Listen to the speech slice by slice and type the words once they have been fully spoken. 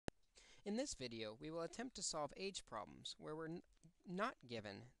In this video, we will attempt to solve age problems where we're not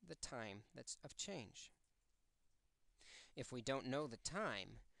given the time that's of change. If we don't know the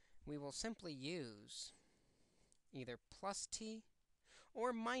time, we will simply use either plus t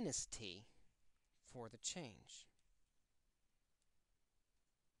or minus t for the change.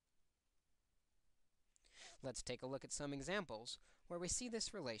 Let's take a look at some examples where we see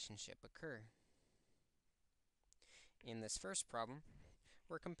this relationship occur. In this first problem,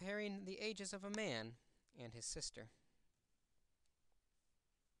 we're comparing the ages of a man and his sister.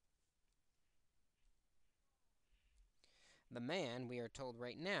 The man, we are told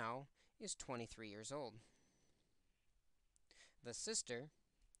right now, is 23 years old. The sister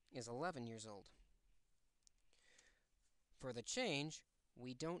is 11 years old. For the change,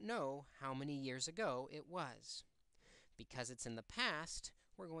 we don't know how many years ago it was. Because it's in the past,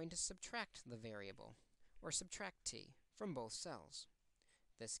 we're going to subtract the variable, or subtract t, from both cells.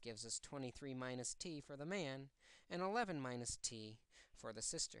 This gives us 23 minus t for the man, and 11 minus t for the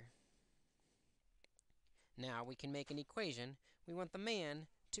sister. Now we can make an equation. We want the man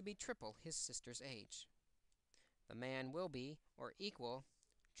to be triple his sister's age. The man will be, or equal,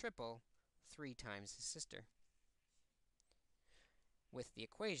 triple 3 times his sister. With the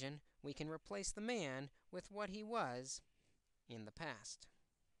equation, we can replace the man with what he was in the past.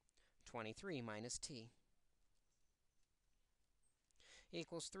 23 minus t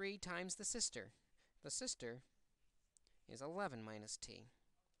equals 3 times the sister. The sister is 11 minus t.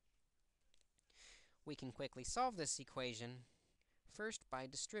 We can quickly solve this equation, first by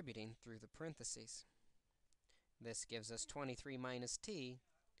distributing through the parentheses. This gives us 23 minus t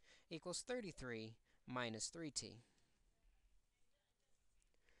equals 33 minus 3t.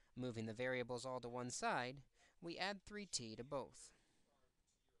 Moving the variables all to one side, we add 3t to both.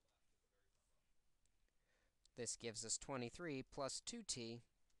 This gives us 23 plus 2t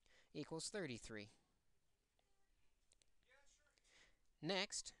equals 33.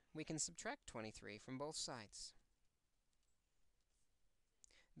 Next, we can subtract 23 from both sides.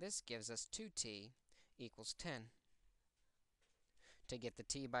 This gives us 2t equals 10. To get the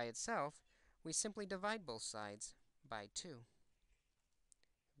t by itself, we simply divide both sides by 2.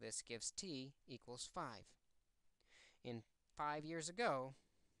 This gives t equals 5. 5 years ago,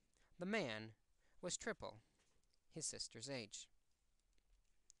 the man was triple his sister's age.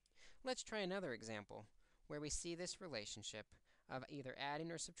 Let's try another example where we see this relationship of either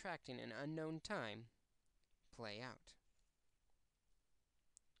adding or subtracting an unknown time play out.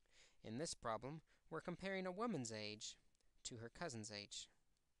 In this problem, we're comparing a woman's age to her cousin's age.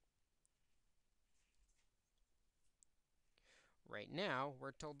 Right now,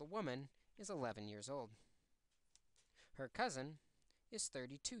 we're told the woman is 11 years old. Her cousin is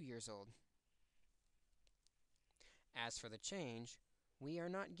 32 years old. As for the change, we are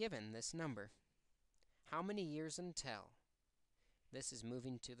not given this number. How many years until? This is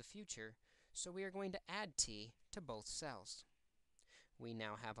moving to the future, so we are going to add t to both cells. We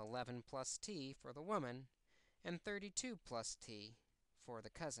now have 11 plus t for the woman and 32 plus t for the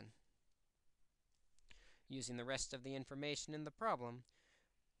cousin. Using the rest of the information in the problem,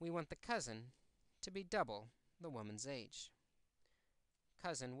 we want the cousin to be double the woman's age.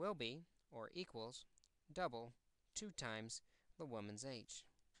 Cousin will be, or equals, double 2 times the woman's age.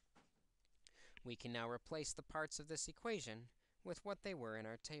 We can now replace the parts of this equation with what they were in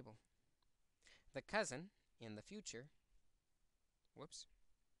our table. The cousin in the future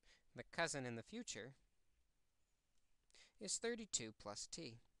is 32 plus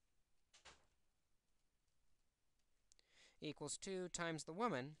t equals 2 times the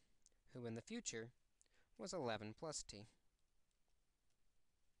woman, who in the future was 11 plus t.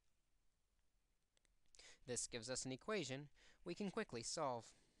 This gives us an equation we can quickly solve,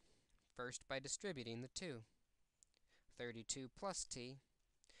 first by distributing the 2. 32 plus t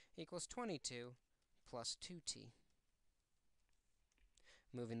equals 22 plus 2t.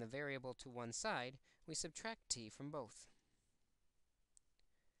 Moving the variable to one side, we subtract t from both.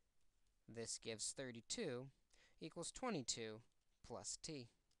 This gives 32 equals 22 plus t.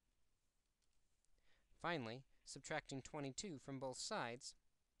 Finally, subtracting 22 from both sides,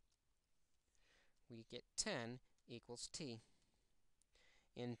 we get 10 equals t.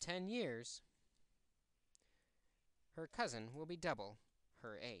 In 10 years, her cousin will be double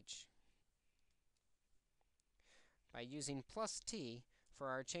her age. By using plus t for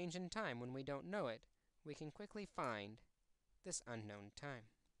our change in time when we don't know it, we can quickly find this unknown time.